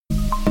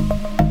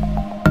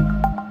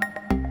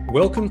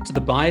Welcome to the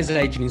Buyers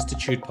Agent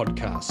Institute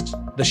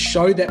podcast, the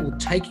show that will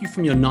take you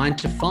from your 9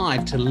 to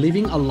 5 to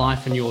living a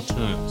life on your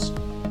terms.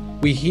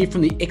 We hear from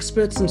the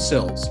experts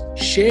themselves,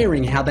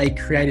 sharing how they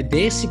created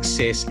their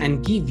success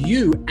and give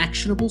you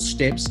actionable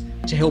steps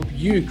to help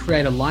you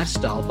create a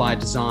lifestyle by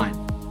design.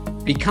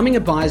 Becoming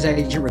a buyer's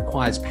agent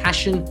requires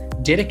passion,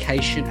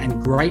 dedication,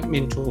 and great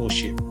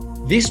mentorship.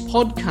 This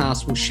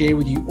podcast will share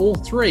with you all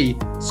three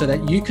so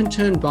that you can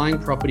turn buying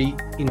property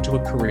into a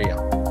career.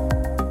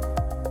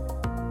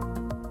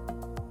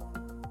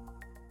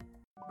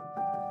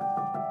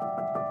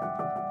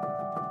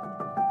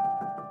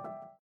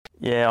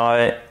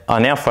 Yeah, I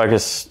now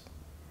focus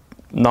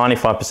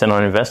 95%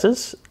 on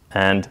investors,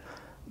 and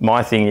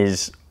my thing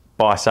is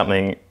buy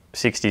something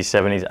 60s,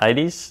 70s,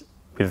 80s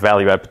with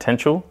value add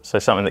potential. So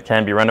something that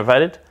can be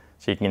renovated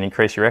so you can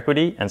increase your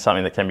equity, and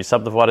something that can be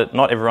subdivided.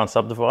 Not everyone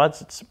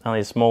subdivides. It's only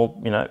a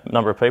small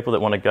number of people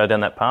that want to go down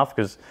that path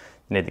because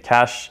you need the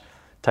cash,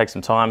 take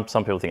some time.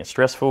 Some people think it's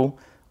stressful.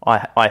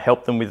 I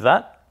help them with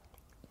that,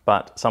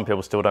 but some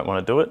people still don't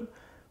want to do it.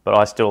 But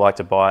I still like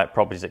to buy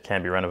properties that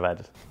can be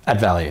renovated. Add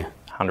value.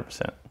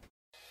 100%.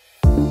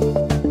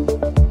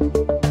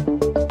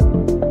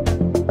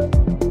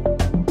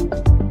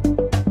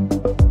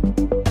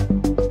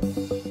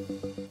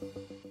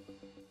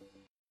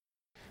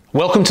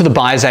 Welcome to the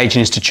Buyers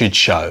Agent Institute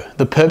show.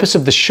 The purpose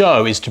of the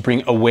show is to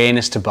bring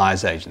awareness to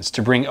buyers agents,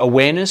 to bring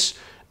awareness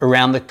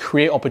around the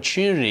career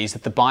opportunities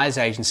that the buyers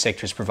agent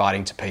sector is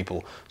providing to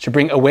people, to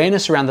bring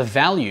awareness around the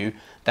value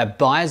that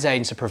buyers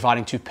agents are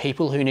providing to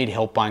people who need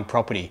help buying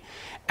property.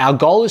 Our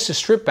goal is to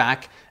strip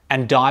back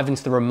and dive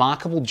into the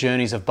remarkable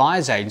journeys of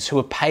buyers agents who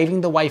are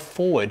paving the way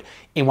forward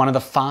in one of the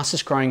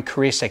fastest growing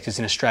career sectors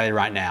in Australia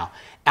right now.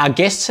 Our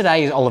guest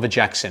today is Oliver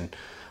Jackson.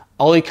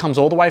 Ollie comes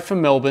all the way from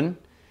Melbourne.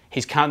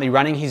 He's currently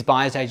running his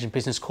buyers agent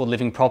business called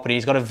Living Property.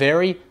 He's got a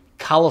very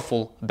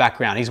colourful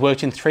background. He's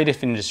worked in 3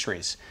 different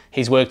industries.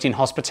 He's worked in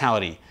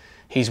hospitality,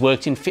 he's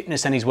worked in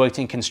fitness, and he's worked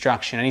in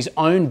construction, and he's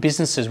owned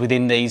businesses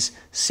within these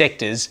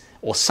sectors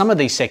or some of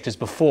these sectors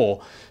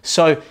before.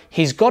 So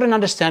he's got an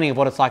understanding of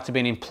what it's like to be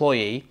an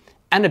employee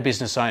and a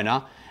business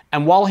owner.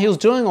 And while he was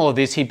doing all of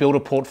this, he built a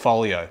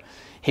portfolio.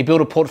 He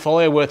built a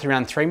portfolio worth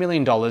around $3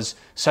 million.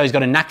 So he's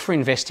got a knack for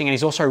investing, and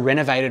he's also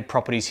renovated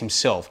properties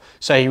himself.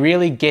 So he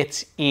really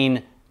gets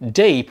in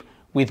deep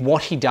with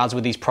what he does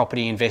with his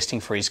property investing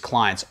for his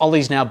clients.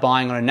 Ollie's now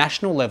buying on a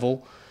national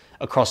level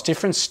across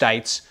different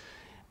states.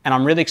 And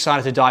I'm really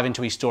excited to dive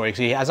into his story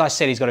because, as I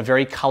said, he's got a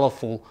very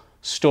colourful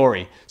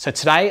story. So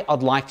today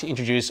I'd like to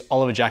introduce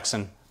Oliver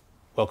Jackson.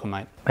 Welcome,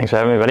 mate. Thanks for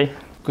having me, buddy.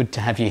 Good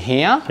to have you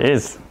here.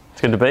 Cheers. It's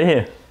good to be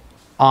here.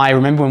 I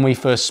remember when we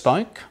first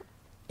spoke,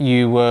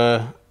 you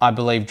were, I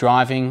believe,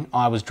 driving.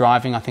 I was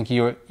driving. I think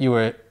you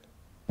were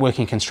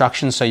working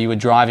construction, so you were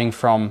driving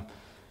from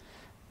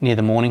near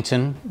the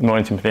Mornington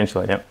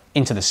Peninsula, yep.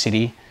 Into the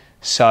city.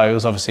 So it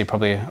was obviously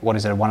probably, a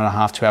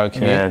 1.5, 2 hour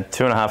commute? Yeah,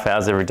 2.5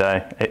 hours every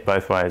day,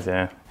 both ways,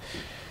 yeah.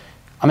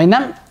 I mean,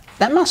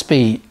 that must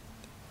be,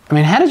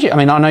 how did you,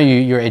 I know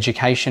your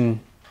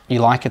education, you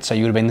like it, so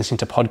you would have been listening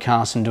to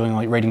podcasts and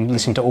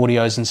listening to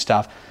audios and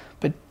stuff.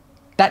 But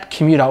that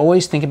commute, I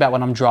always think about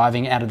when I'm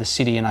driving out of the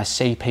city and I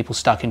see people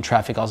stuck in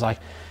traffic. I was like,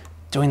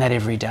 doing that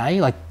every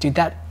day? Like,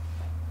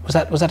 was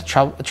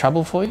that a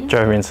trouble for you?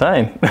 Drove me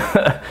insane.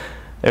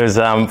 It was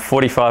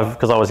 45,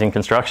 because I was in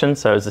construction,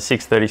 so it was a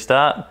 6:30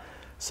 start.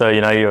 So,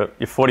 you're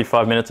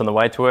 45 minutes on the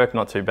way to work,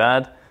 not too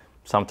bad.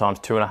 Sometimes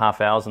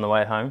 2.5 hours on the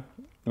way home.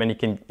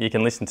 You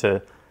can listen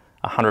to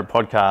 100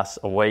 podcasts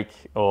a week,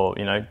 or,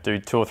 do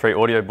 2 or 3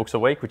 audio books a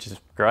week, which is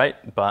great,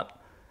 but,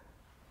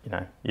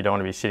 you don't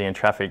want to be sitting in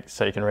traffic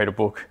so you can read a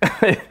book.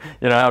 I'd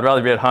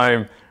rather be at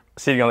home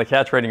sitting on the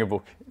couch reading a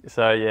book.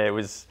 So, yeah, it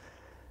was,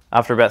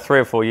 after about 3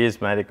 or 4 years,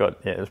 mate,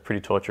 it was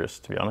pretty torturous,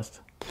 to be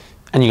honest.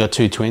 And you got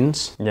 2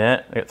 twins?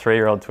 Yeah, I got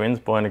 3-year-old twins,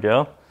 boy and a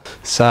girl.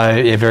 So,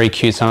 yeah, very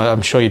cute. So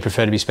I'm sure you'd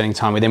prefer to be spending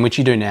time with them, which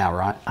you do now,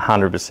 right?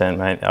 100%,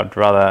 mate. I'd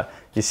rather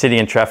you're sitting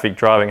in traffic,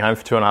 driving home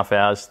for 2.5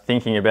 hours,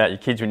 thinking about your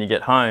kids when you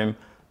get home,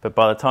 but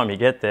by the time you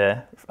get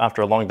there,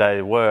 after a long day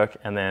of work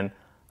and then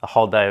a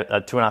whole day,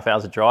 2.5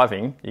 hours of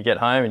driving, you get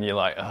home and you're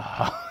like,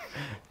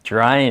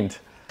 drained.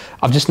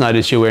 I've just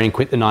noticed you're wearing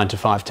Quit the 9 to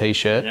 5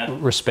 t-shirt. Yeah.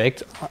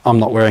 Respect. I'm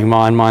not wearing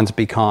mine. Mine's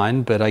Be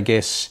Kind, but I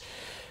guess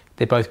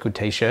they're both good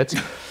t-shirts.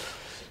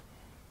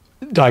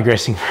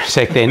 Digressing for a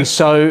sec then.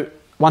 So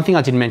one thing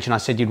I didn't mention, I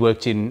said you'd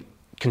worked in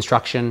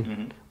construction.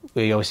 Mm-hmm.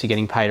 Where you're obviously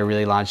getting paid a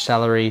really large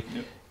salary.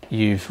 Yep.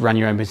 You've run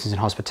your own business in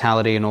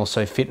hospitality and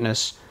also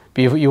fitness.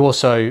 But you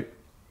also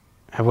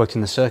have worked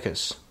in the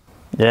circus.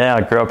 Yeah,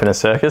 I grew up in a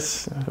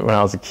circus when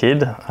I was a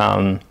kid.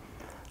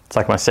 It's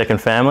like my second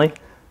family.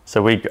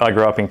 So I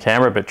grew up in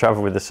Canberra, but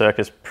travelled with the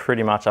circus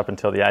pretty much up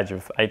until the age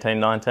of 18,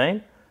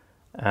 19.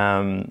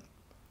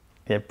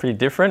 Pretty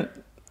different.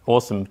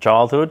 Awesome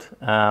childhood.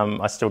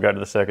 I still go to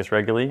the circus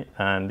regularly,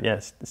 and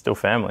it's still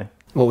family.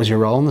 What was your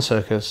role in the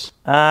circus?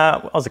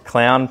 I was a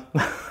clown.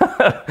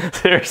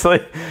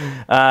 Seriously.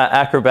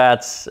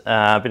 Acrobats,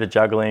 a bit of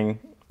juggling,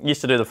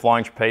 Used to do the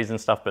flying trapeze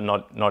and stuff, but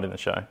not in the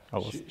show. I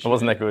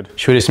wasn't that good.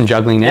 Should we do some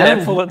juggling now?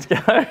 Yeah, well, let's go.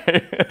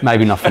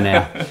 Maybe not for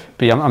now,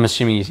 but I'm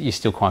assuming you're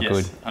still quite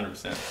good.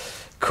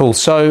 100%. Cool.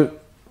 So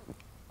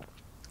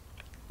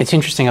it's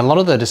interesting. A lot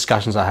of the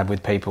discussions I have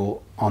with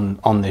people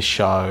on this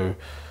show,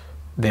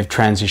 they've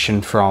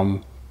transitioned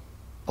from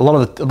a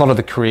lot of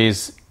the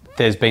careers.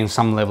 There's been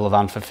some level of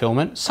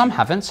unfulfillment. Some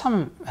haven't.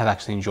 Some have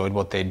actually enjoyed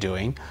what they're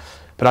doing.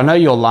 But I know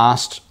your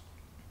last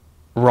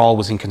role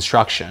was in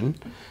construction,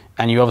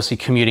 and you're obviously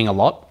commuting a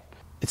lot.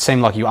 It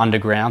seemed like you were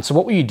underground. So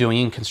what were you doing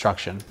in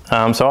construction?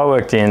 So I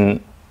worked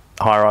in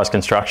high-rise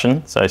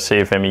construction, so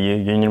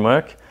CFMEU union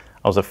work.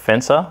 I was a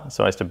fencer,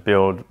 so I used to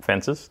build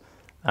fences.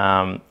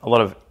 A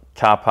lot of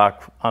car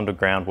park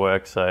underground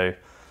work, so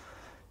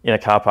in a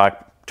car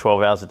park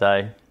 12 hours a day.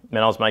 I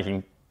mean, I was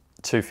making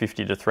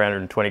 250 to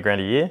 320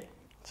 grand a year,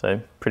 so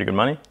pretty good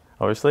money,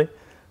 obviously.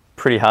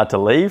 Pretty hard to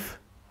leave.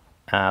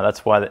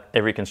 That's why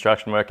every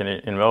construction work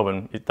in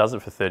Melbourne, it does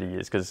it for 30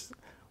 years, because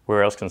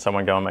where else can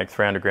someone go and make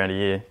 300 grand a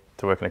year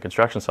to work in a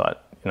construction site,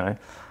 you know?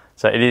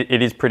 So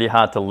it is pretty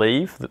hard to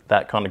leave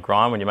that kind of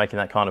grind when you're making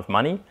that kind of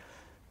money.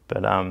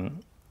 But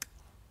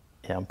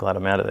yeah, I'm glad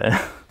I'm out of there.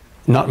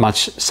 Not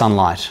much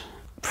sunlight.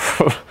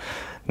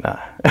 No.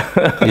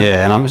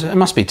 Yeah, and it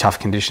must be tough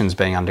conditions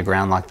being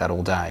underground like that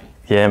all day.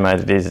 Yeah, mate,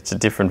 it is. It's a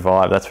different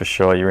vibe, that's for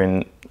sure. You're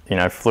in,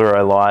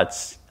 fluoro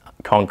lights,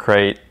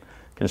 concrete,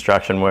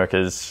 construction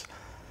workers,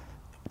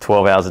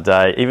 12 hours a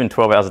day. Even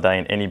 12 hours a day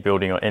in any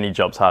building or any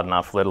job's hard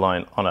enough, let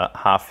alone on a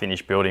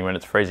half-finished building when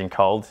it's freezing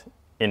cold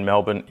in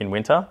Melbourne in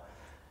winter.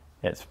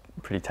 Yeah, it's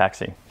pretty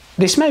taxing.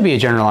 This may be a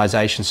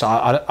generalisation, so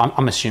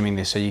I'm assuming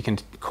this, so you can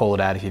call it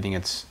out if you think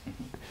it's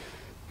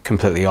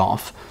completely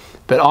off.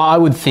 But I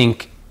would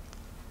think,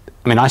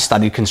 I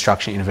studied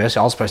construction at university.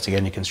 I was supposed to get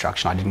into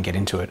construction. I didn't get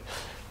into it.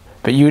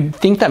 But you would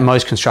think that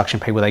most construction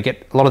people, a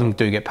lot of them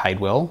do get paid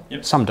well.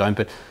 Yep. Some don't,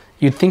 but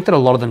you'd think that a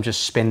lot of them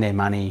just spend their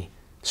money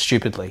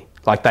stupidly.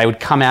 Like they would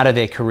come out of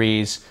their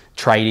careers,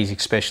 tradies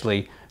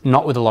especially,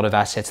 not with a lot of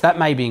assets. That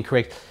may be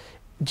incorrect.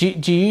 Do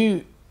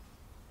you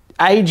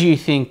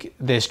think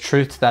there's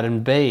truth to that?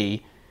 And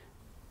B,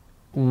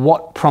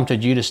 what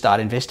prompted you to start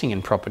investing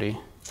in property?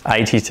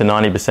 80 to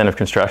 90% of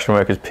construction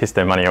workers piss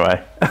their money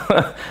away.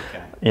 Okay.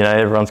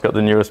 Everyone's got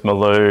the newest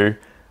Maloo.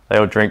 They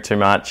all drink too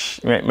much.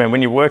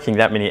 When you're working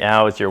that many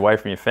hours, you're away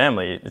from your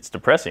family, it's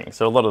depressing.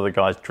 So a lot of the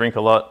guys drink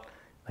a lot,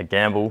 they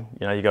gamble.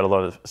 You got a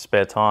lot of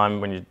spare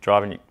time when you're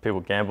driving, people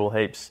gamble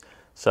heaps.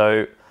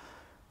 So,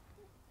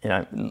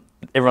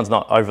 everyone's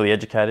not overly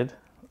educated,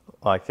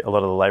 like a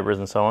lot of the labourers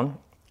and so on.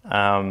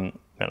 I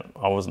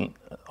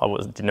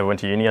never went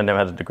to uni, I never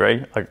had a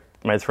degree. I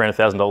made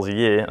 $300,000 a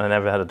year and I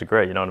never had a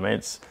degree, you know what I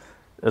mean?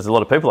 There's a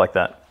lot of people like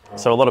that.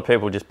 So a lot of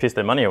people just piss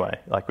their money away.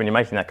 Like when you're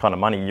making that kind of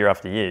money year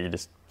after year, you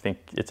just think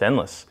it's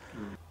endless.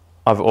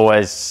 I've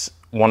always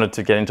wanted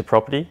to get into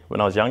property when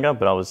I was younger,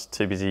 but I was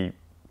too busy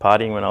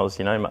partying when I was,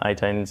 my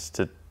 18s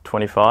to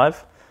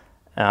 25.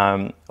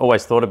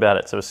 Always thought about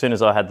it. So as soon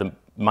as I had the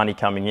money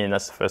coming in,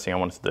 that's the first thing I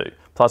wanted to do.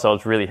 Plus I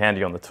was really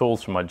handy on the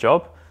tools for my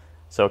job.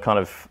 So it kind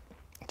of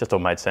just all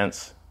made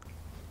sense.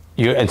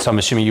 And so I'm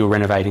assuming you were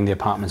renovating the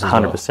apartments as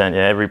well? 100%,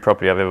 yeah. Every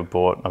property I've ever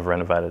bought, I've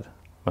renovated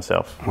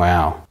myself.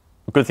 Wow.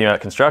 The good thing about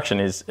construction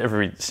is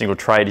every single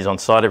trade is on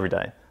site every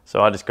day.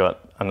 So I just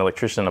got an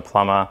electrician, a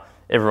plumber,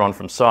 everyone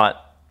from site,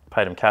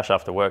 paid them cash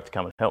after work to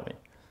come and help me.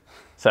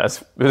 So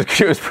it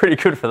was pretty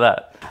good for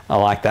that. I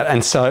like that.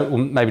 And so, well,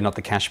 maybe not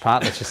the cash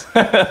part, let's just...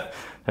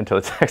 Until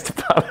the tax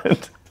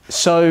department.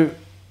 So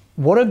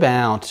what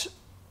about,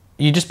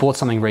 you just bought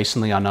something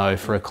recently, I know,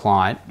 for a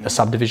client, a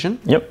subdivision?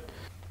 Yep.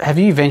 Have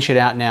you ventured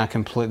out now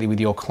completely with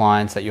your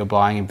clients that you're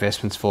buying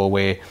investments for,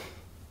 where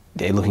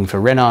they're looking for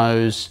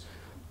renos,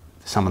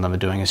 some of them are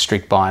doing a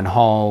strict buy and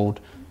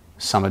hold,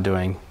 some are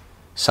doing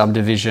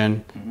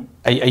subdivision.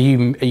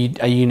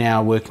 Mm-hmm. Are you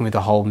now working with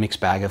a whole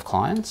mixed bag of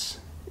clients?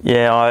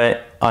 Yeah,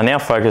 I now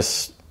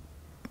focus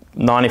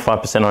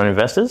 95% on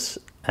investors,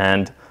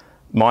 and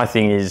my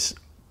thing is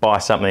buy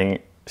something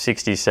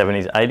 60s,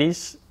 70s,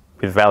 80s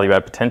with value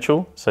add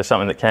potential, so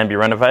something that can be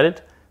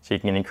renovated so you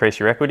can increase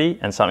your equity,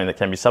 and something that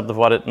can be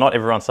subdivided. Not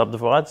everyone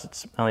subdivides,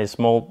 it's only a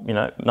small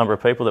number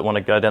of people that want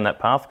to go down that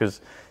path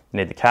because you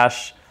need the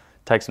cash,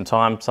 take some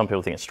time. Some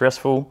people think it's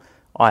stressful.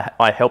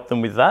 I help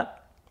them with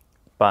that,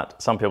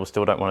 but some people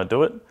still don't want to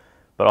do it.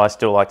 But I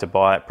still like to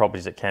buy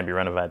properties that can be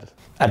renovated.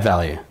 At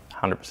value?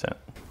 100%.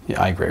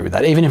 Yeah, I agree with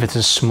that. Even if it's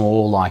a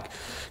small, like,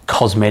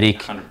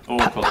 cosmetic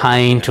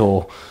paint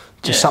or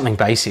just something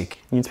basic.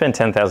 You can spend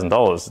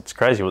 $10,000. It's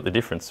crazy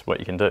what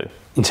you can do.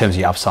 In terms of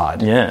the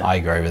upside. Yeah. I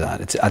agree with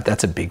that.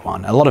 That's a big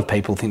one. A lot of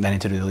people think they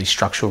need to do these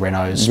structural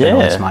renos, spend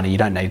all this money. You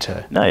don't need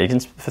to. No, you can,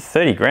 for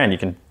 30 grand, you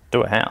can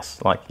do a house.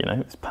 Like,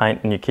 it's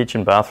paint in your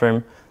kitchen,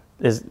 bathroom.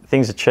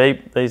 Things are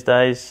cheap these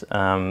days.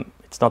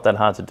 It's not that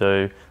hard to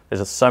do.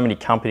 There's so many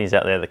companies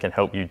out there that can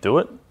help you do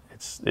it.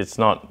 It's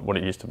not what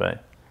it used to be.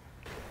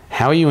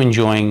 How are you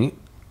enjoying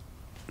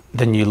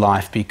the new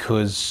life?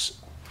 Because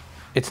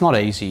it's not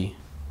easy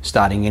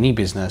starting any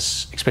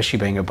business, especially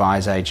being a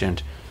buyer's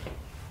agent.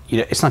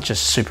 It's not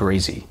just super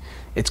easy.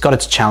 It's got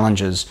its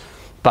challenges.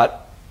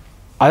 But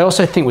I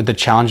also think with the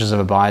challenges of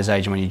a buyer's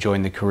agent when you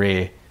join the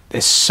career,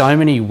 there's so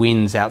many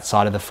wins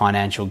outside of the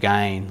financial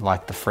gain,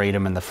 like the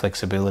freedom and the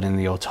flexibility and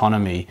the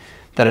autonomy,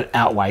 that it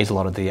outweighs a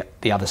lot of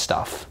the other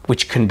stuff,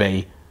 which can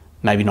be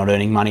maybe not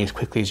earning money as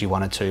quickly as you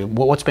wanted to.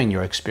 What's been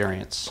your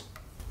experience?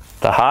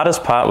 The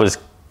hardest part was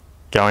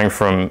going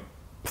from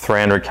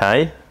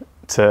 300K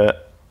to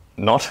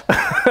not.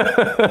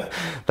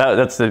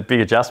 That's a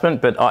big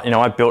adjustment, but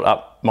I built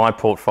up my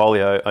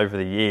portfolio over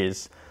the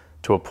years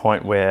to a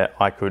point where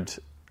I could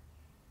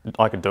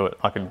do it.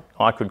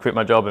 I could quit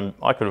my job, and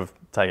I could have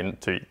taken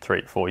 2,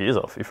 3, 4 years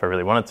off if I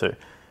really wanted to.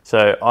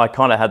 So I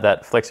kind of had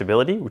that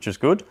flexibility, which is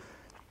good.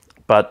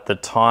 But the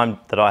time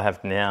that I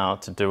have now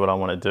to do what I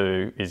want to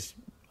do is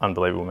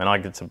unbelievable, man. I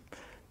get to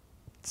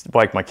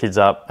wake my kids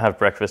up, have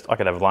breakfast. I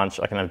can have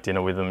lunch. I can have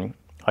dinner with them.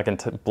 I can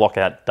block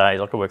out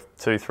days. I could work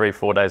 2, 3,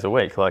 4 days a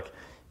week. Like,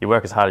 you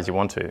work as hard as you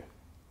want to.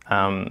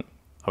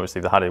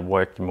 Obviously, the harder you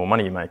work, the more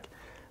money you make.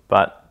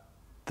 But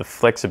the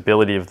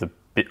flexibility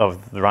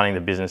of running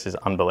the business is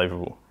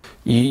unbelievable.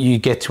 You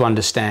get to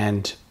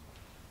understand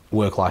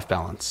work-life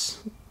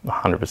balance.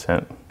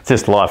 100%. It's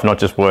just life, not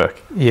just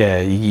work. Yeah,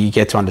 you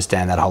get to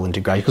understand that whole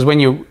integration. Because when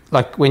you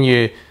like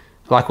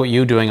what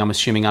you're doing, I'm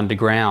assuming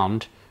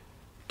underground,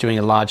 doing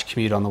a large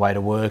commute on the way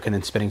to work and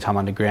then spending time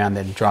underground,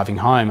 then driving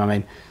home. I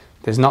mean,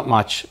 there's not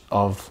much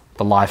of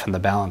the life and the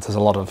balance. There's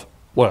a lot of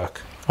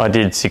work. I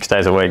did 6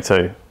 days a week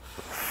too,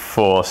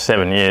 for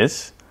 7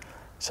 years.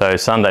 So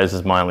Sundays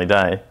was my only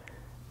day.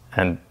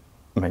 And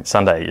I mean,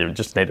 Sunday, you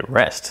just need to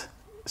rest.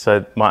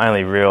 So my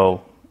only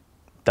real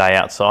day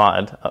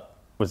outside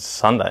was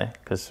Sunday,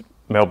 because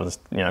Melbourne's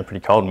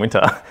pretty cold in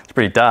winter. It's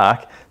pretty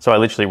dark. So I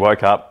literally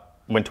woke up,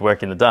 went to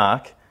work in the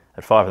dark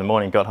at 5 in the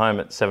morning, got home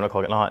at 7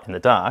 o'clock at night in the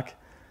dark.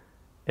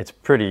 It's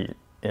pretty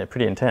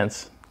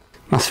intense.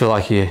 Must feel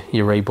like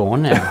you're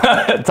reborn now.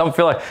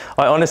 I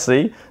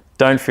honestly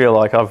don't feel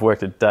like I've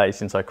worked a day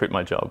since I quit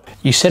my job.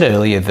 You said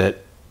earlier that,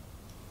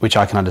 which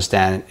I can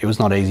understand, it was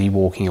not easy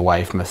walking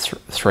away from a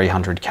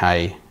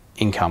 300K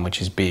income,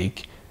 which is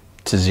big,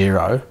 to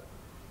zero.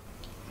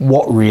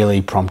 What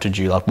really prompted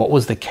you? Like, what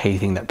was the key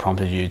thing that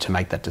prompted you to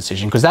make that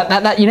decision? Because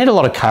that you need a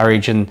lot of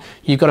courage, and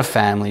you've got a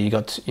family, you've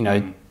got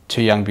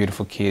 2 young,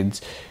 beautiful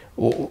kids.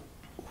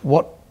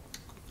 What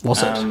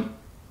was it?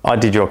 I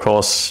did your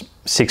course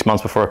 6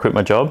 months before I quit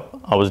my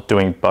job. I was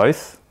doing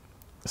both,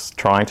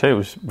 trying to. It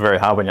was very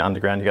hard when you're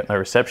underground, you got no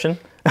reception.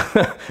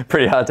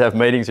 Pretty hard to have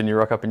meetings when you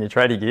rock up in your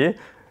tradie gear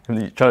and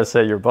you're trying to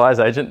say you're a buyer's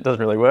agent. It doesn't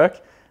really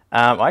work.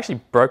 I actually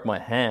broke my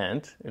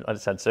hand. I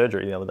just had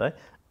surgery the other day,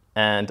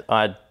 and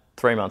I had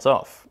 3 months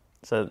off.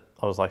 So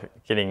I was like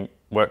getting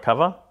work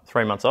cover,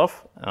 3 months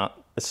off.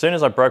 As soon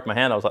as I broke my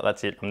hand, I was like,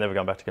 that's it. I'm never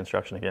going back to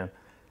construction again.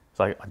 It's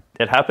like,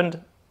 it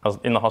happened. I was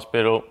in the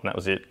hospital, and that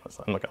was it. I was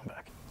like, I'm not going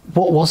back.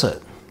 What was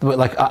it?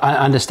 Like, I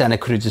understand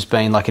it could have just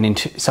been like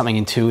something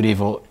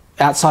intuitive, or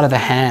outside of the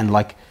hand,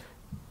 like,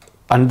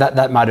 and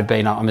that might have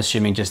been, I'm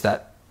assuming, just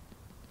that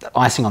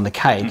icing on the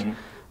cake. Mm-hmm.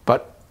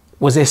 But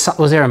was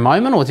there a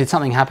moment, or did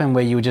something happen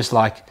where you were just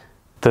like...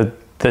 The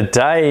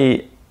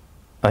day,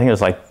 I think it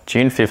was like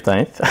June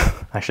 15th,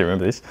 I actually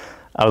remember this,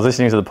 I was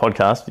listening to the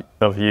podcast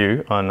of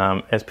you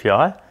on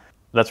SPI.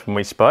 That's when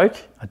we spoke.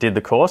 I did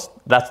the course.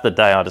 That's the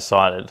day I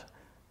decided,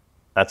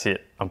 that's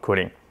it, I'm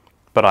quitting.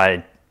 But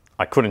I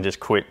couldn't just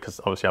quit, because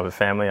obviously I have a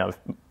family, I have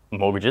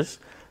mortgages.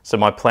 So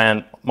my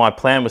plan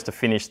was to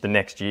finish the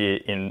next year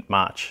in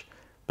March.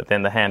 But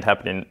then the hand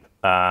happened in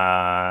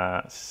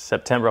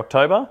September,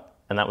 October,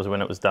 and that was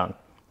when it was done.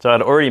 So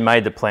I'd already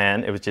made the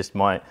plan. It was just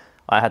I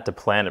had to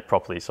plan it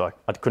properly. So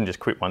I couldn't just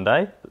quit one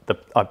day.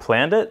 I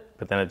planned it,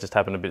 but then it just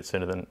happened a bit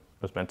sooner than it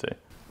was meant to.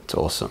 It's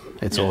awesome.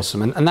 It's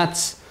awesome. And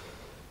that's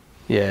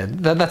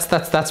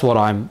what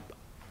I'm...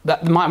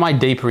 My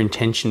deeper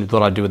intention with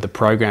what I do with the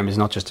program is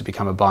not just to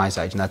become a buyer's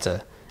agent. That's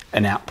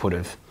an output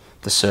of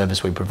the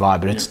service we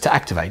provide, but it's to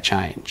activate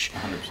change.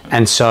 100%.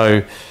 And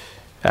so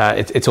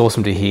it's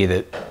awesome to hear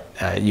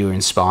that you were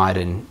inspired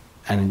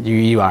and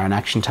you are an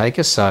action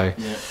taker. So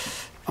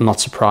I'm not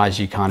surprised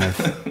you kind of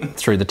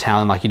threw the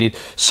towel in like you did.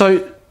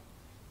 So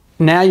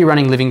now you're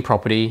running Living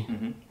Property.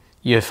 Mm-hmm.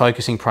 You're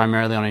focusing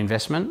primarily on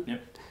investment.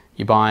 Yep.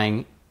 You're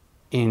buying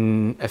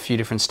in a few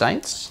different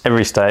states.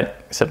 Every state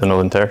except the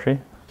Northern Territory.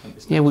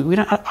 Yeah, we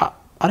don't.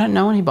 I don't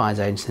know any buyers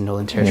agents in the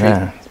Northern Territory.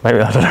 Yeah, maybe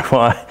I don't know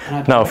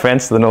why. No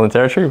offence to the Northern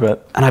Territory,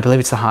 but... And I believe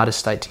it's the hardest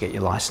state to get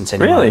your licence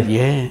anyway. Really?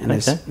 Yeah, and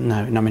there's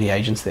not many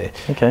agents there.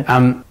 Okay.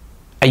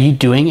 Are you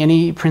doing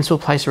any principal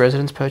place of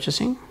residence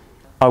purchasing?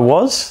 I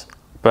was,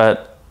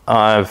 but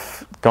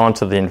I've gone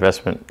to the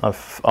investment.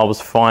 I was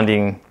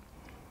finding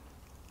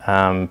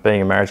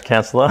being a marriage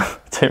counsellor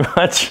too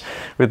much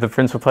with the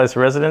principal place of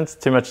residence,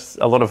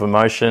 a lot of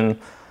emotion,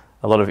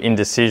 a lot of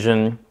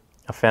indecision.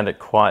 I found it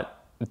quite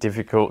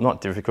difficult,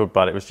 not difficult,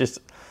 but it was just,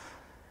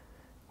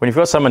 when you've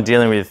got someone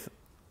dealing with,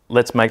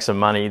 let's make some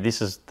money, this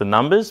is the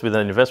numbers with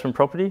an investment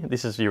property,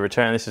 this is your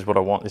return, this is what I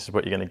want, this is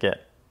what you're going to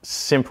get.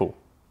 Simple.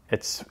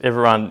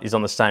 Everyone is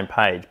on the same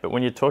page. But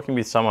when you're talking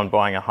with someone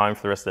buying a home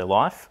for the rest of their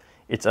life,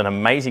 it's an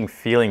amazing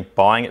feeling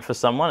buying it for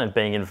someone and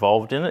being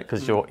involved in it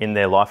because you're in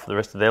their life for the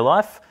rest of their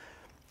life.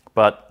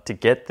 But to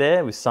get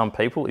there with some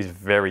people is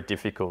very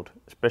difficult,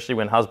 especially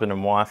when husband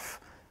and wife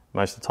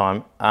most of the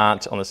time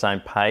aren't on the same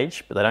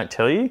page, but they don't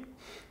tell you.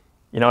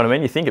 You know what I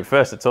mean? You think at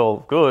first it's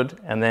all good,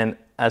 and then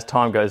as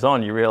time goes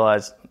on, you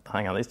realise,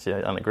 hang on, these two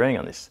aren't agreeing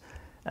on this.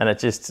 And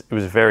it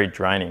was very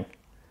draining.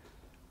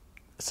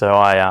 So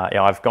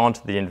I've gone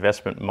to the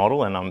investment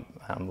model, and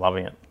I'm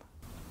loving it.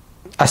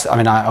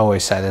 I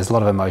always say there's a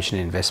lot of emotion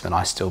in investment,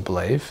 I still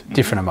believe.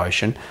 Different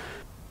emotion.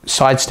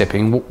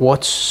 Sidestepping,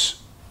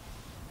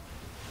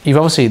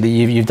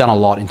 you've done a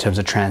lot in terms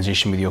of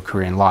transition with your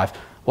career and life.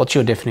 What's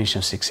your definition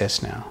of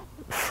success now?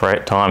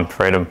 Time,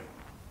 freedom.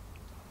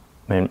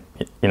 I mean,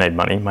 you need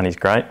money. Money's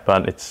great,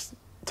 but it's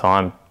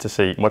time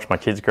to watch my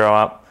kids grow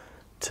up,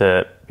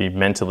 to be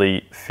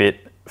mentally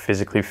fit,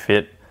 physically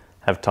fit,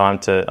 have time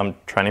I'm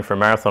training for a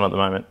marathon at the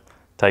moment.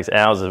 It takes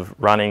hours of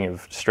running,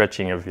 of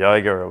stretching, of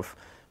yoga, of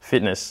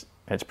fitness.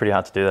 It's pretty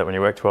hard to do that when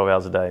you work 12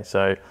 hours a day.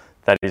 So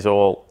that is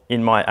all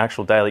in my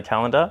actual daily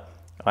calendar.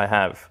 I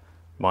have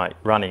my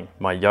running,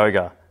 my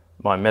yoga,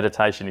 my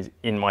meditation is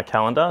in my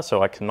calendar,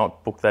 so I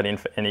cannot book that in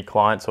for any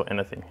clients or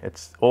anything.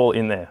 It's all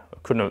in there.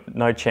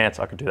 No chance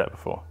I could do that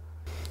before.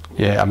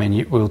 Yeah, I mean,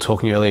 we were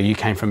talking earlier, you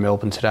came from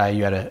Melbourne today,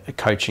 you had a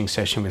coaching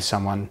session with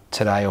someone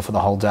today or for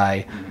the whole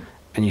day,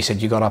 and you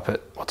said you got up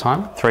at what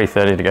time?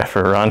 3:30 to go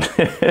for a run.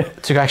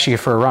 To actually go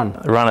for a run?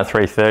 I run at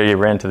 3:30,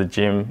 ran to the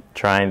gym,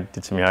 trained,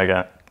 did some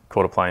yoga,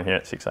 caught a plane here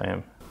at 6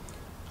 a.m.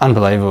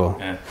 Unbelievable.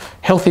 Yeah.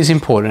 Health is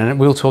important, and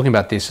we were talking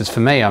about this. As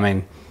for me, I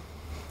mean,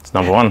 it's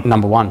number one.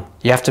 Number one.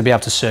 You have to be able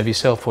to serve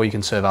yourself before you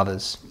can serve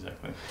others.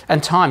 Exactly.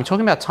 And time,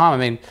 talking about time, I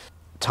mean,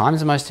 time is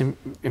the most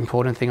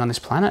important thing on this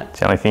planet. It's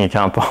the only thing you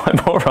can't buy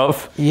more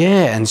of.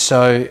 Yeah, and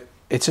so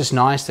it's just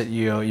nice that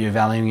you're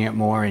valuing it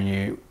more and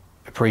you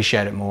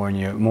appreciate it more and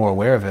you're more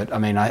aware of it. I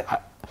mean,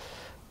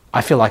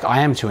 I feel like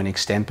I am to an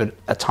extent, but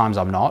at times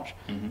I'm not.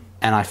 Mm-hmm.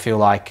 And I feel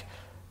like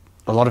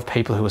a lot of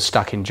people who are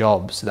stuck in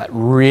jobs that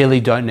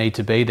really don't need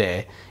to be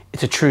there,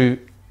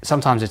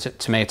 sometimes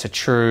to me it's a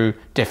true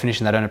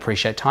definition they don't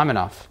appreciate time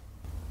enough.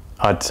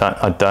 I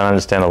don't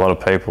understand a lot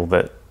of people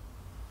that,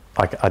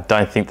 I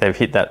don't think they've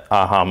hit that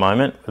aha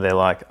moment where they're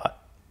like,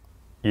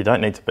 you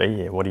don't need to be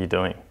here, what are you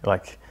doing?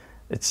 Like,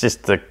 it's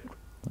just the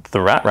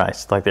rat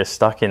race, like they're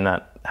stuck in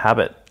that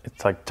habit.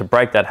 It's like, to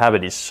break that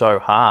habit is so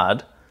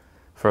hard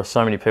for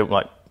so many people.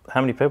 Like, how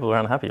many people are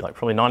unhappy? Like,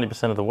 probably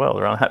 90% of the world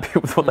are unhappy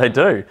with what they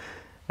do.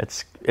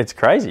 It's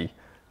crazy.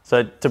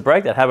 So to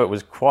break that habit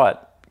was quite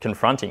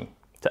confronting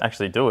to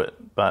actually do it.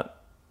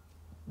 But,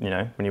 you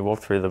know, when you walk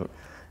through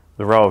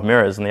the row of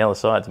mirrors on the other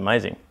side, it's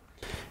amazing.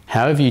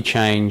 How have you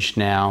changed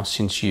now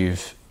since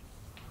you've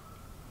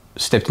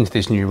stepped into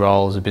this new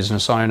role as a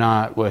business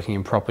owner, working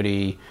in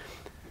property,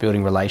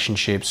 building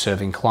relationships,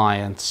 serving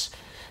clients,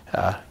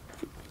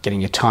 getting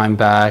your time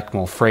back,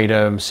 more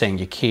freedom, seeing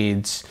your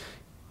kids,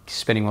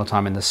 spending more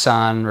time in the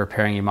sun,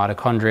 repairing your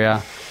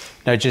mitochondria,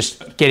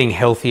 just getting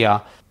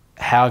healthier?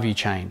 How have you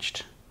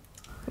changed?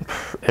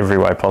 Every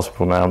way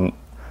possible now. I'm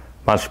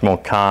much more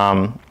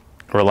calm,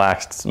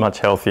 relaxed, much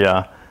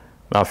healthier.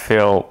 I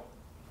feel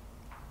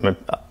I'm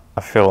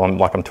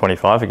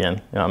 25 again.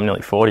 You know, I'm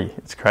nearly 40.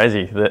 It's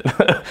crazy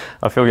that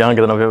I feel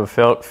younger than I've ever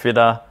felt,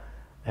 fitter,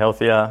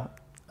 healthier,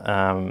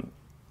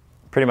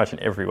 pretty much in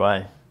every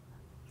way.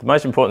 The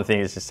most important thing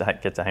is just to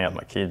get to hang out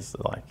with my kids.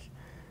 Like,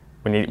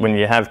 when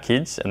you have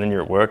kids and then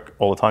you're at work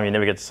all the time, you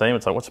never get to see them.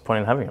 It's like, what's the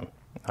point in having them?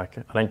 Like,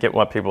 I don't get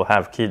why people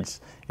have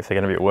kids if they're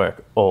going to be at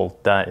work all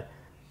day.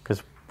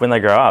 Because when they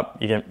grow up,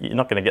 you're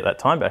not going to get that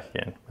time back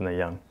again when they're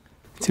young.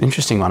 It's an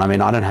interesting one. I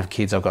mean, I don't have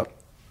kids. I've got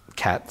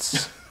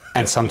cats.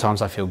 And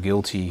sometimes I feel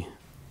guilty,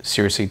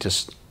 seriously,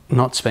 just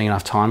not spending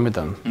enough time with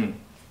them.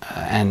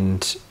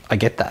 And I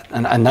get that.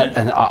 And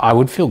I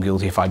would feel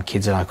guilty if I had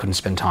kids and I couldn't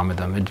spend time with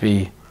them. It'd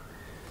be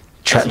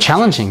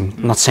challenging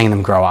not seeing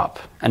them grow up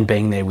and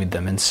being there with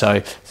them. And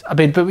so,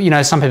 but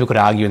some people could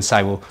argue and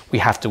say, well, we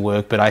have to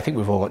work, but I think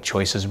we've all got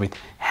choices with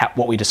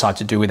what we decide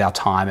to do with our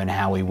time and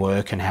how we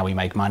work and how we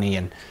make money,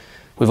 and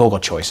we've all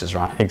got choices,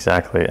 right?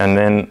 Exactly. And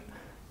then,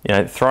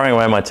 throwing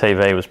away my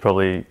TV was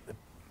probably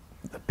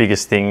the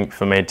biggest thing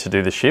for me to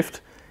do the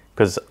shift,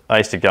 because I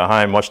used to go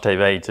home, watch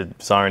TV to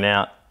zone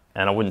out,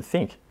 and I wouldn't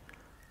think.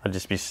 I'd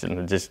just be sitting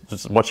and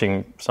just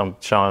watching some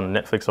show on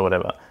Netflix or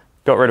whatever.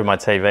 Got rid of my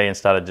TV and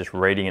started just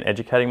reading and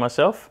educating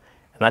myself,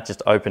 and that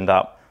just opened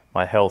up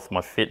my health,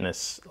 my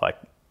fitness, like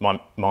my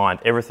mind,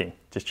 everything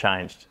just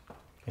changed.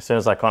 As soon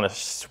as I kind of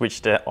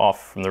switched it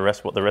off from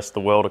what the rest of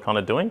the world are kind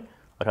of doing,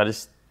 like I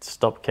just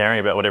stopped caring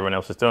about what everyone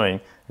else is doing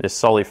and just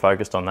solely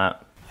focused on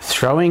that.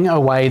 Throwing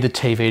away the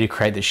TV to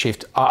create the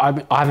shift. I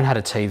haven't had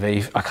a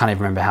TV. I can't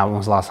even remember how long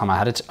was the last time I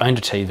owned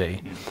a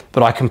TV,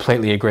 but I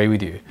completely agree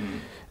with you.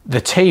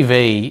 The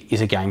TV is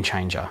a game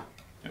changer.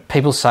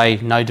 People say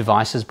no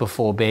devices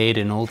before bed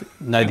and all,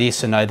 no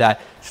this and no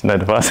that. It's no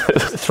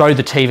devices. Throw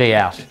the TV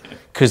out,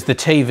 because the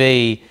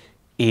TV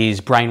is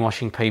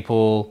brainwashing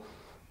people.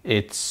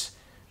 It's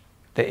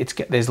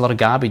there's a lot of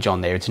garbage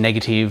on there. It's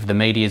negative. The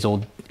media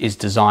is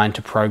designed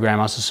to program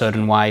us a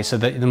certain way. So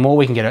the more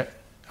we can get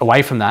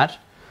away from that,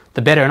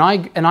 the better.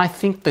 And I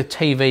think the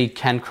TV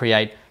can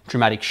create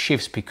dramatic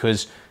shifts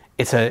because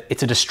it's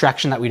a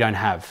distraction that we don't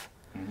have.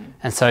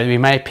 And so we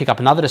may pick up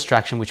another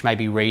distraction, which may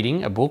be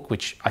reading a book,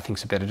 which I think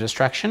is a better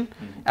distraction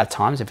at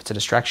times if it's a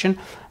distraction.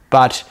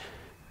 But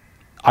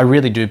I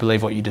really do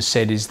believe what you just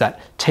said is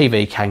that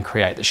TV can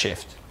create the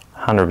shift.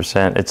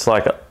 100%. It's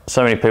like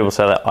so many people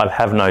say that I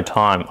have no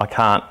time. I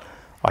can't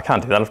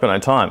do that. I've got no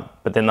time.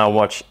 But then they'll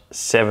watch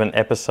 7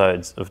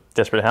 episodes of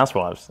Desperate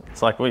Housewives.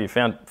 It's like, well, you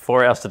found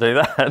 4 hours to do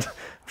that. I'm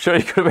sure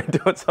you could have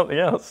been doing something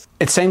else.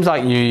 It seems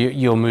like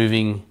you're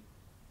moving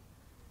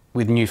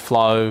with new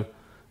flow.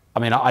 I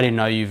mean, I didn't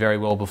know you very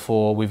well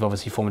before. We've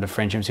obviously formed a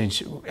friendship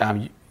since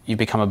you've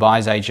become a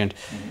buyer's agent,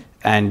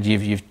 and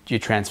you're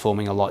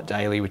transforming a lot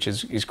daily, which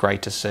is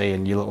great to see,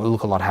 and you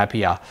look a lot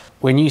happier.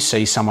 When you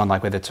see someone,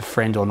 like whether it's a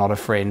friend or not a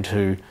friend,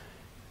 who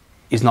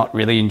is not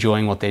really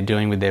enjoying what they're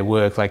doing with their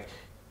work, like,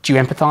 do you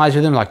empathise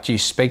with them? Like, do you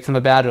speak to them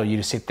about it, or you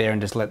just sit there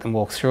and just let them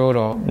walk through it?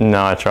 Or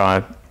no, I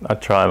try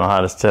my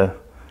hardest to.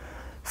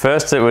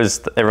 First, it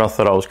was everyone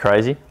thought I was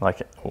crazy.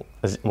 Like,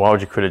 why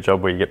would you quit a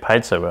job where you get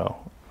paid so well?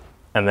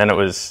 And then it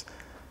was,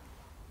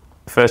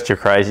 first you're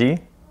crazy,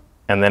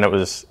 and then it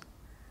was,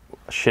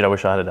 shit, I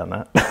wish I had done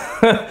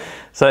that.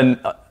 So,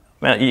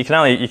 man, you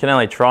can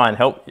only try and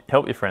help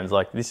your friends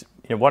like this.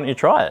 Why don't you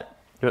try it?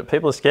 But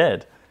people are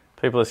scared.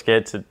 People are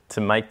scared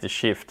to make the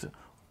shift,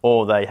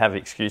 or they have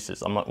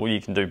excuses. I'm like, well, you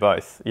can do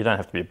both. You don't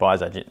have to be a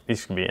buyer's agent.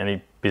 This can be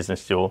any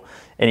business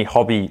any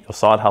hobby or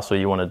side hustle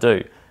you want to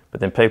do. But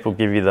then people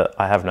give you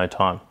I have no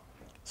time.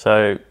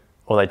 So,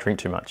 or they drink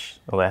too much,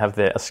 or they have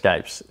their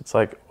escapes. It's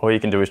like, all you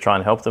can do is try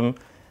and help them,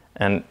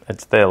 and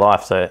it's their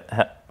life. So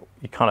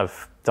you kind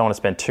of don't want to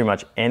spend too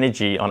much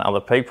energy on other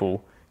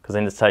people, because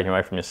then it's taken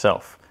away from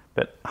yourself.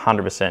 But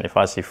 100%, if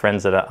I see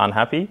friends that are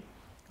unhappy,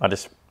 I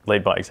just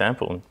lead by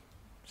example and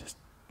just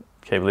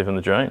keep living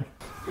the dream.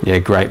 Yeah,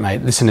 great,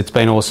 mate. Listen, it's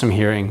been awesome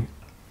hearing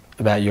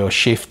about your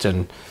shift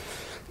and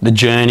the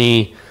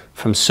journey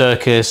from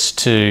circus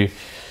to,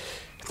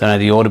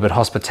 the order, but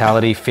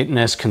hospitality,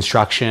 fitness,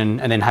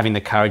 construction, and then having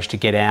the courage to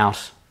get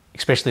out,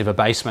 especially of a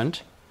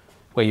basement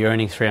where you're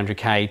earning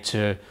 300K,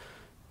 to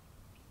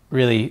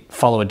really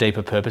follow a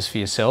deeper purpose for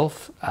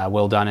yourself.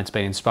 Well done. It's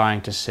been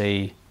inspiring to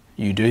see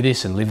you do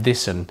this and live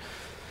this, and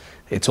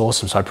it's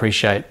awesome. So I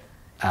appreciate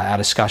our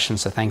discussion.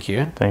 So thank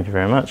you. Thank you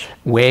very much.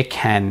 Where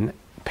can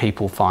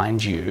people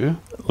find you?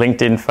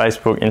 LinkedIn,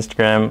 Facebook,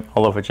 Instagram,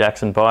 Oliver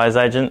Jackson Buyer's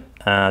Agent,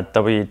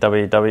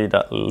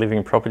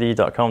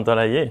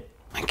 www.livingproperty.com.au.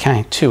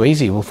 Okay, too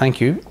easy. Well, thank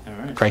you. All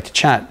right. Great to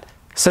chat.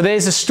 So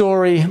there's a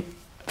story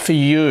for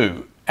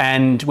you,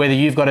 and whether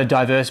you've got a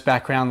diverse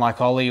background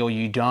like Ollie or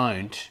you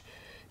don't,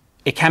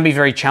 it can be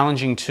very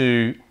challenging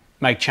to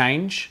make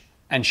change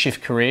and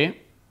shift career.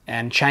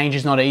 And change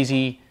is not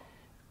easy.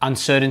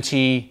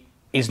 Uncertainty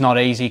is not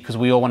easy, because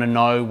we all want to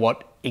know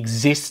what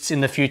exists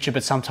in the future,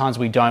 but sometimes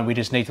we don't. We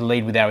just need to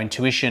lead with our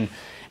intuition.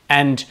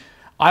 And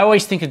I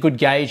always think a good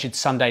gauge at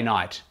Sunday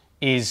night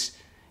is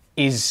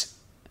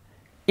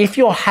if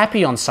you're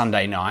happy on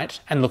Sunday night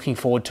and looking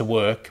forward to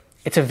work,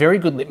 it's a very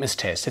good litmus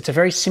test. It's a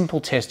very simple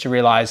test to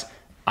realize,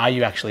 are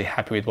you actually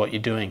happy with what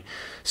you're doing?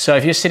 So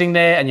if you're sitting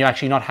there and you're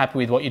actually not happy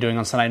with what you're doing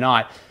on Sunday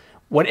night,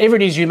 whatever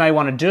it is you may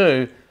want to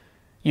do,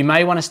 you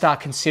may want to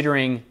start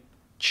considering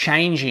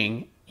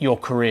changing your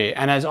career.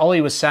 And as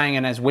Ollie was saying,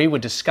 and as we were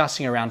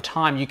discussing around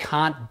time, you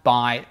can't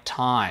buy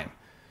time.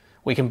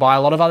 We can buy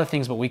a lot of other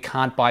things, but we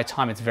can't buy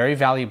time. It's very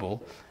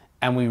valuable,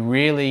 and we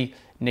really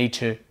need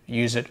to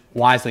use it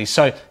wisely.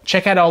 So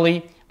check out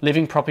Ollie,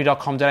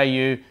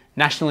 livingproperty.com.au,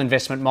 national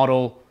investment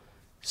model.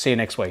 See you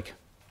next week.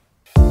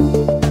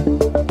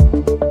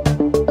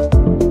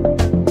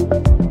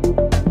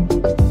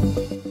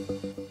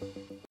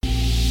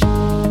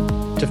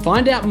 To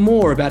find out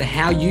more about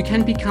how you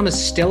can become a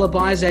stellar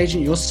buyer's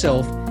agent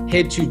yourself,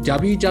 head to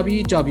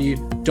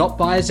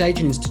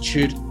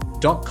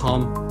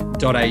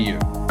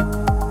www.buyersagentinstitute.com.au.